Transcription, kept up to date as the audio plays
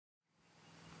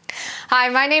Hi,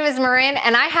 my name is Marin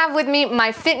and I have with me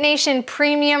my FitNation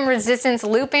Premium Resistance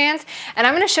Loop Bands, and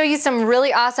I'm going to show you some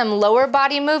really awesome lower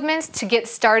body movements to get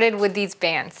started with these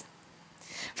bands.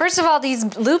 First of all,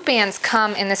 these loop bands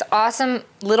come in this awesome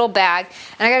little bag,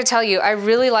 and I got to tell you, I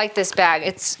really like this bag.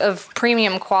 It's of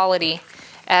premium quality,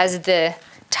 as the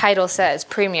title says,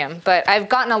 premium. But I've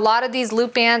gotten a lot of these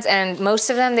loop bands, and most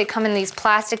of them, they come in these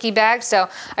plasticky bags, so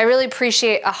I really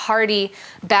appreciate a hardy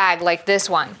bag like this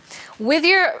one. With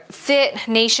your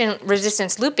FitNation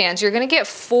Resistance Loop Bands, you're going to get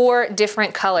 4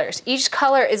 different colors. Each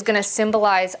color is going to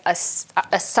symbolize a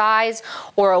size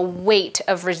or a weight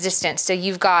of resistance. So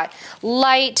you've got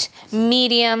light,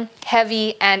 medium,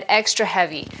 heavy, and extra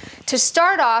heavy. To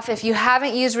start off, if you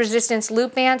haven't used resistance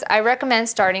loop bands, I recommend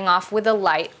starting off with the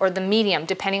light or the medium,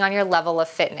 depending on your level of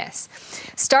fitness.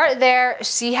 Start there,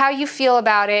 see how you feel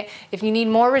about it. If you need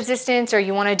more resistance or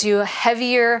you want to do a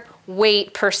heavier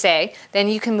weight per se, then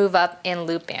you can move up in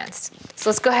loop bands. So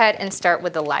let's go ahead and start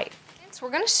with the light. So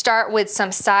we're going to start with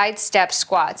some side step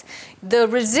squats. The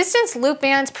resistance loop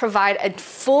bands provide a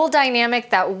full dynamic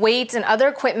that weights and other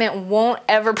equipment won't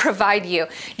ever provide you.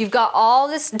 You've got all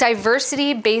this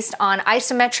diversity based on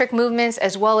isometric movements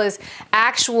as well as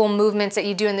actual movements that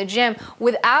you do in the gym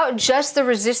without just the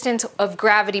resistance of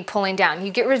gravity pulling down.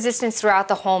 You get resistance throughout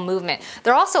the whole movement.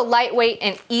 They're also lightweight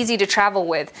and easy to travel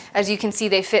with. As you can see,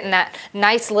 they fit in that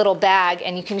nice little bag,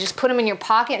 and you can just put them in your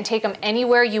pocket and take them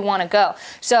anywhere you want to go.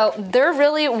 So they're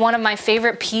really one of my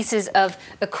favorite pieces of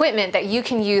equipment that you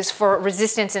can use for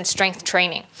resistance and strength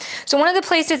training. So one of the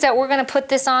places that we're going to put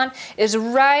this on is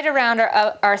right around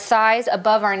our thighs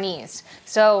above our knees.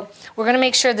 So we're going to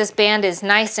make sure this band is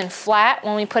nice and flat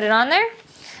when we put it on there.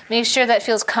 Make sure that it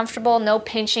feels comfortable, no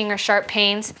pinching or sharp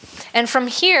pains. And from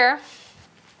here,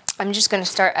 I'm just going to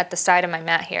start at the side of my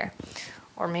mat here,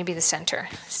 or maybe the center.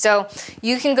 So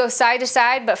you can go side to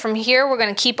side, but from here we're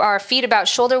going to keep our feet about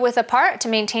shoulder width apart to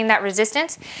maintain that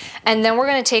resistance. And then we're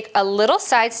going to take a little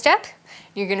side step.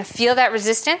 You're going to feel that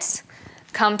resistance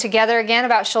come together again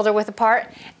about shoulder width apart,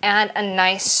 and a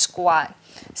nice squat.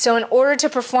 So in order to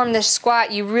perform this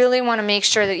squat, you really want to make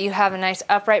sure that you have a nice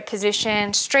upright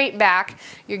position, straight back,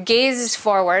 your gaze is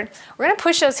forward. We're going to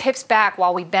push those hips back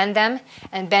while we bend them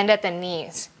and bend at the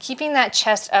knees, keeping that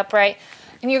chest upright.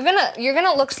 And you're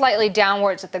gonna look slightly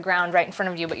downwards at the ground right in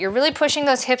front of you, but you're really pushing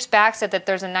those hips back so that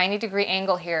there's a 90-degree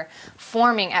angle here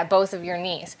forming at both of your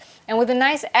knees. And with a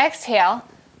nice exhale,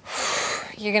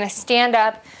 you're gonna stand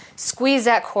up, squeeze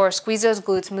that core, squeeze those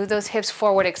glutes, move those hips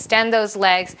forward, extend those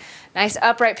legs, nice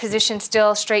upright position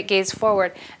still, straight gaze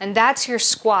forward, and that's your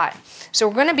squat. So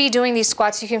we're gonna be doing these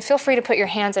squats. You can feel free to put your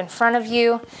hands in front of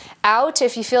you, out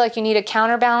if you feel like you need a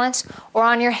counterbalance, or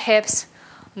on your hips,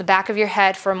 on the back of your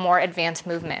head for a more advanced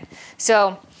movement.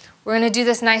 So we're going to do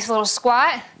this nice little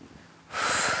squat.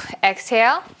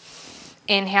 Exhale,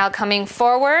 inhale coming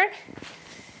forward,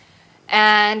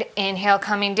 and inhale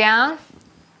coming down.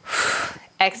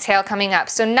 Exhale coming up.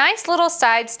 So nice little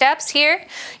side steps here.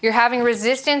 You're having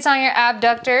resistance on your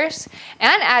abductors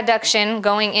and adduction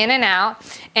going in and out,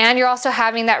 and you're also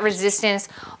having that resistance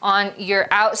on your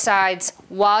outsides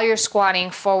while you're squatting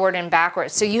forward and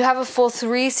backwards. So you have a full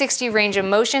 360 range of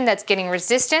motion that's getting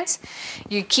resistance.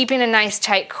 You're keeping a nice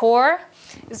tight core.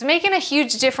 It's making a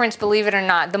huge difference, believe it or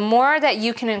not. The more that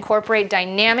you can incorporate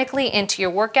dynamically into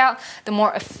your workout, the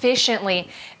more efficiently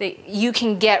that you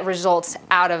can get results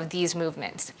out of these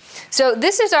movements. So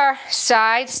this is our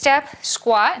side step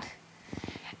squat.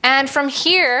 And from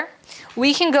here,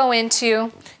 we can go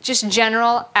into just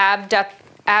general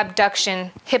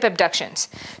abduction, hip abductions.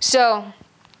 So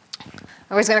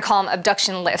I was going to call them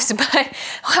abduction lifts, but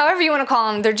however you want to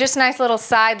call them, they're just nice little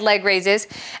side leg raises.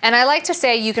 And I like to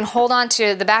say you can hold on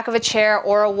to the back of a chair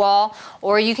or a wall,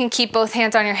 or you can keep both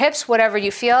hands on your hips, whatever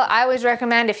you feel. I always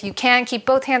recommend, if you can, keep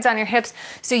both hands on your hips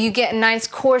so you get a nice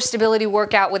core stability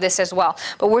workout with this as well.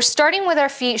 But we're starting with our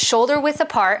feet shoulder width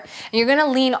apart, and you're going to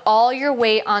lean all your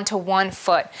weight onto one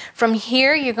foot. From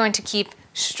here, you're going to keep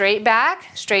straight back,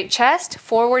 straight chest,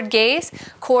 forward gaze,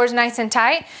 core's nice and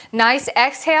tight. Nice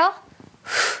exhale.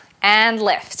 And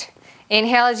lift.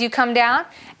 Inhale as you come down,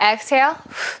 exhale,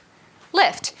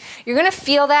 lift. You're going to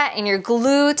feel that in your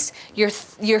glutes,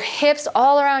 your hips,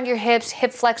 all around your hips,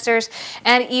 hip flexors,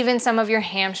 and even some of your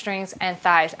hamstrings and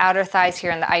thighs, outer thighs here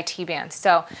in the IT band.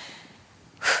 So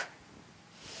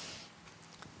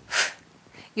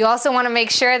you also want to make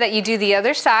sure that you do the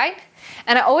other side.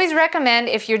 And I always recommend,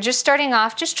 if you're just starting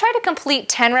off, just try to complete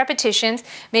 10 repetitions.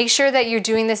 Make sure that you're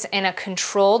doing this in a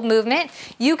controlled movement.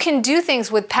 You can do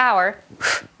things with power,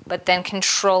 but then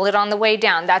control it on the way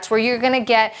down. That's where you're gonna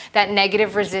get that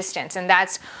negative resistance, and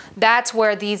that's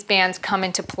where these bands come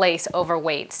into place over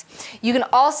weights. You can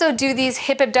also do these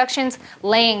hip abductions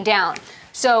laying down.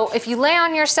 So if you lay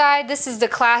on your side, this is the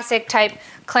classic type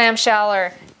clamshell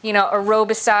or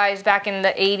aerobicized. Back in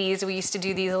the 80s, we used to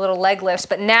do these little leg lifts,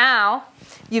 but now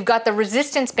you've got the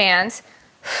resistance bands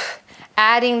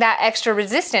adding that extra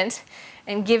resistance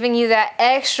and giving you that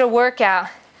extra workout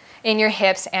in your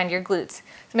hips and your glutes.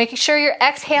 So making sure you're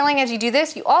exhaling as you do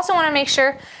this. You also want to make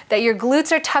sure that your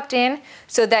glutes are tucked in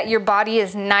so that your body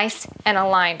is nice and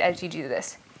aligned as you do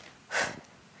this.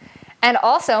 And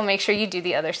also make sure you do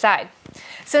the other side.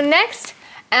 So next,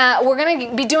 we're going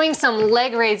to be doing some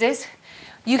leg raises.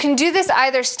 You can do this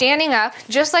either standing up,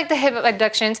 just like the hip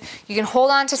abductions. You can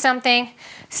hold on to something,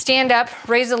 stand up,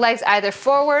 raise the legs either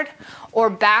forward or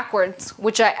backwards,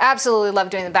 which I absolutely love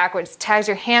doing the backwards. Tags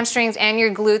your hamstrings and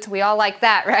your glutes. We all like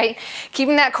that, right?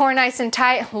 Keeping that core nice and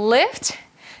tight. Lift.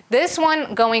 This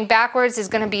one going backwards is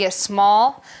going to be a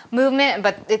small movement,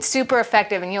 but it's super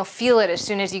effective and you'll feel it as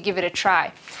soon as you give it a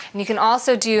try. And you can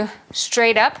also do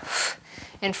straight up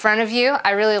in front of you.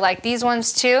 I really like these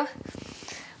ones too.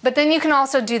 But then you can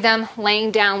also do them laying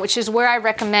down, which is where I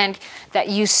recommend that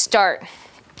you start.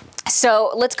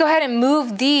 So let's go ahead and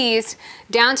move these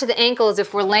down to the ankles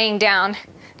if we're laying down.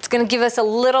 It's going to give us a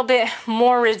little bit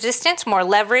more resistance, more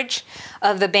leverage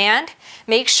of the band.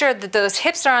 Make sure that those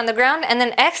hips are on the ground, and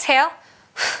then exhale,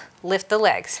 lift the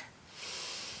legs.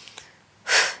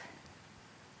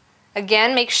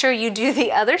 Again, make sure you do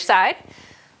the other side.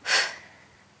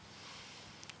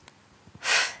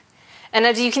 And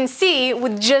as you can see,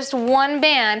 with just one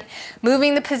band,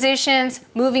 moving the positions,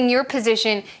 moving your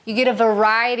position, you get a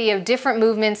variety of different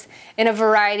movements in a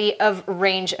variety of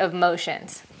range of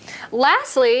motions.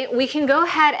 Lastly, we can go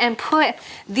ahead and put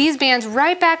these bands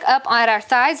right back up at our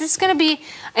thighs. This is going to be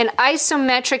an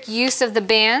isometric use of the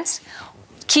bands,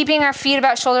 keeping our feet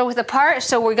about shoulder width apart,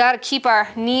 so we got to keep our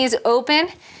knees open.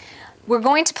 We're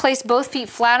going to place both feet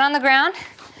flat on the ground,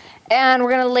 and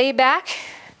we're going to lay back.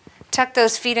 Tuck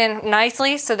those feet in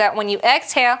nicely so that when you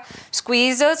exhale,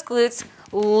 squeeze those glutes,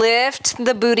 lift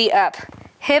the booty up,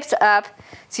 hips up.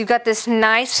 So you've got this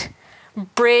nice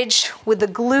bridge with the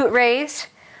glute raise,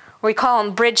 or we call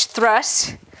them bridge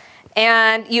thrusts.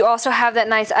 And you also have that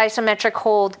nice isometric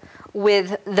hold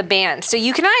with the band. So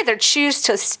you can either choose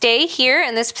to stay here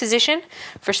in this position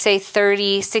for say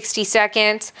 30, 60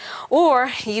 seconds,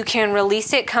 or you can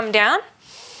release it, come down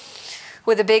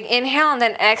with a big inhale and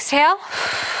then exhale.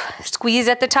 Squeeze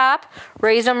at the top,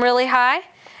 raise them really high,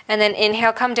 and then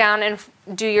inhale, come down and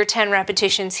do your 10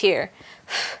 repetitions here.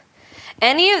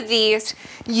 Any of these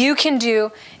you can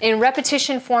do in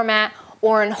repetition format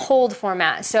or in hold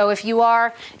format. So if you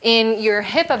are in your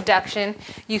hip abduction,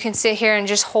 you can sit here and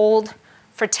just hold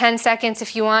for 10 seconds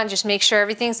if you want. Just make sure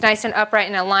everything's nice and upright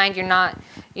and aligned. You're not,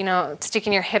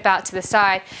 sticking your hip out to the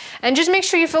side. And just make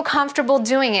sure you feel comfortable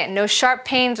doing it. No sharp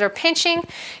pains or pinching.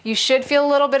 You should feel a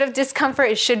little bit of discomfort.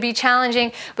 It should be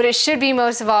challenging, but it should be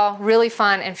most of all really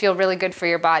fun and feel really good for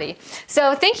your body.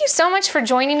 So thank you so much for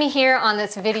joining me here on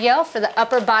this video for the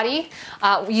upper body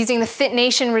using the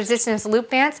FitNation resistance loop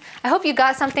bands. I hope you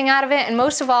got something out of it, and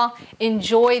most of all,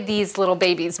 enjoy these little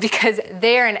babies because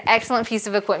they're an excellent piece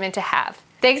of equipment to have.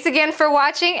 Thanks again for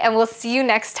watching, and we'll see you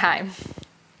next time.